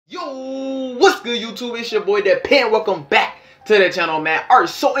What's good, YouTube? It's your boy Depend. Welcome back to the channel, man. Alright,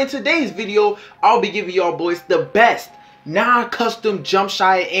 so in today's video, I'll be giving y'all boys the best non-custom jump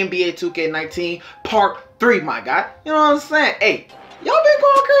shot in NBA 2K19 Part 3, my guy. You know what I'm saying? Hey, y'all been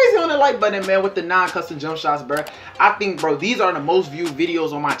going crazy on the like button, man, with the non-custom jump shots, bro. I think, bro, these are the most viewed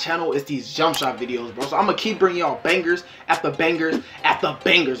videos on my channel. It's these jump shot videos, bro. So I'm gonna keep bringing y'all bangers after bangers after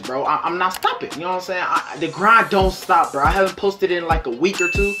bangers, bro. I'm not stopping. You know what I'm saying? The grind don't stop, bro. I haven't posted in like a week or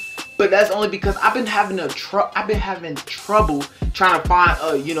two, but that's only because I've been having trouble trying to find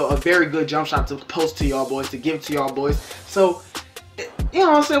a very good jump shot to post to y'all boys, to give to y'all boys. So you know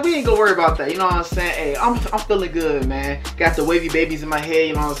what I'm saying? We ain't gonna worry about that. You know what I'm saying? Hey, I'm feeling good, man. Got the wavy babies in my head,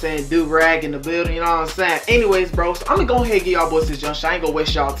 you know what I'm saying? Do-rag in the building, you know what I'm saying? Anyways, bro, so I'm gonna go ahead and give y'all boys this jump shot. I ain't gonna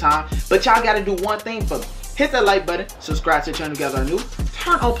waste y'all time. But y'all gotta do one thing for me. Hit that like button, subscribe to the channel if you guys are new,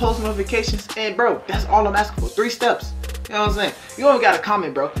 turn on post notifications, and bro, that's all I'm asking for. 3 steps. You know what I'm saying? You only gotta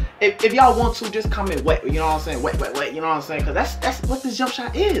comment, bro. If y'all want to, just comment wet. You know what I'm saying? Wet, wet, wet. You know what I'm saying? Cause that's what this jump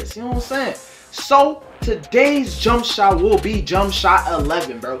shot is. You know what I'm saying? So today's jump shot will be jump shot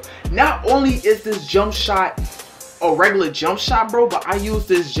 11, bro. Not only is this jump shot a regular jump shot, bro, but I use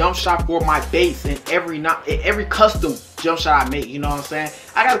this jump shot for my base in every custom jump shot I make. You know what I'm saying?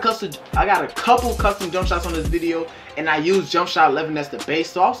 I got a couple custom jump shots on this video, and I use jump shot 11 as the base.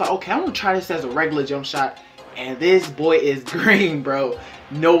 So I was like, okay, I'm gonna try this as a regular jump shot. And this boy is green, bro.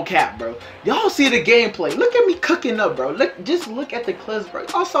 No cap, bro. Y'all see the gameplay. Look at me cooking up, bro. Just look at the clips, bro.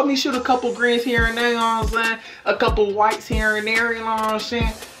 Y'all saw me shoot a couple greens here and there, you know what I'm saying? A couple whites here and there, you know what I'm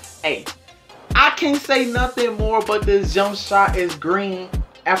saying? Hey, I can't say nothing more, but this jump shot is green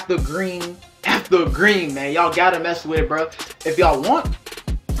after green after green, man. Y'all gotta mess with it, bro. If y'all want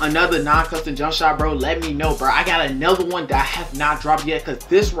another non-custom jump shot, bro, let me know, bro. I got another one that I have not dropped yet, because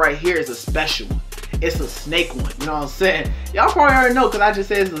this right here is a special one. It's a snake one, you know what I'm saying? Y'all probably already know, because I just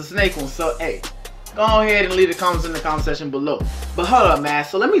said it's a snake one. So, hey, go ahead and leave the comments in the comment section below. But hold up, man.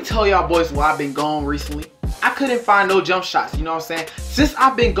 So let me tell y'all boys why I've been gone recently. I couldn't find no jump shots, you know what I'm saying? Since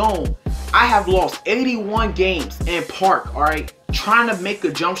I've been gone, I have lost 81 games in park, all right? Trying to make a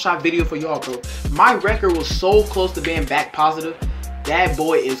jump shot video for y'all, bro. My record was so close to being back positive. That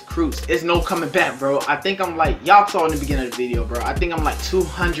boy is cruise. It's no coming back, bro. I think I'm like, y'all saw in the beginning of the video, bro. I think I'm like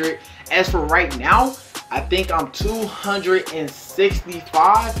 200. As for right now, I think I'm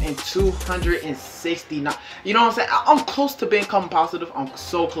 265 and 269. You know what I'm saying? I'm close to being positive. I'm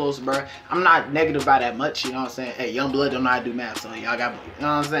so close, bro. I'm not negative by that much. You know what I'm saying? Hey, young blood don't know how to do math, so y'all got, you know what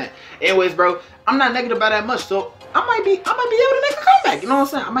I'm saying? Anyways, bro, I'm not negative by that much, so I might be able to make a comeback. You know what I'm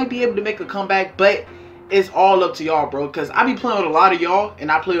saying? I might be able to make a comeback, but it's all up to y'all, bro, because I be playing with a lot of y'all and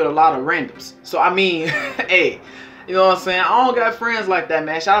I play with a lot of randoms. So I mean, hey, you know what I'm saying? I don't got friends like that,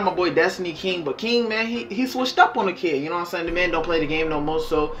 man. Shout out my boy Destiny King, but King, man, he switched up on the kid. You know what I'm saying? The man don't play the game no more.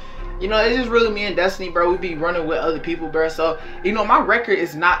 So, you know, it's just really me and Destiny, bro. We be running with other people, bro. So, you know, my record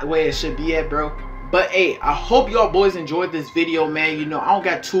is not the way it should be at, bro. But hey, I hope y'all boys enjoyed this video, man. You know, I don't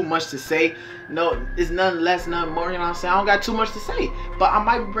got too much to say. No, it's nothing less, nothing more, you know what I'm saying? I don't got too much to say. But I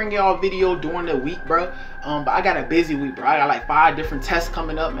might bring y'all a video during the week, bro. But I got a busy week, bro. I got like 5 different tests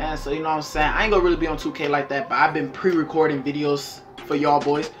coming up, man. So, you know what I'm saying? I ain't gonna really be on 2K like that, but I've been pre-recording videos for y'all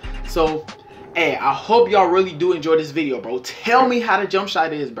boys. So, hey, I hope y'all really do enjoy this video, bro. Tell me how the jump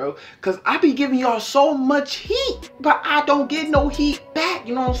shot is, bro. Because I be giving y'all so much heat, but I don't get no heat back,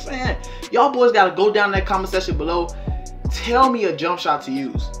 you know what I'm saying? Y'all boys gotta go down in that comment section below. Tell me a jump shot to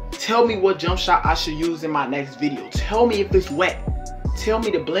use. Tell me what jump shot I should use in my next video. Tell me if it's wet. Tell me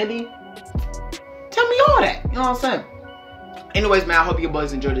the blending. Tell me all that. You know what I'm saying? Anyways, man, I hope you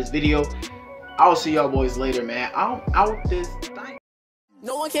boys enjoyed this video. I will see y'all boys later, man. I'm out this thing.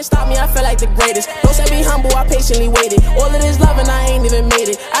 No one can stop me, I feel like the greatest. Don't say be humble, I patiently waited. All of this love and I ain't even made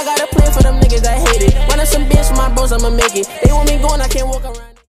it. I got a plan for them niggas that hate it. Run up some bands for my bros, I'ma make it. They want me going, I can't walk around.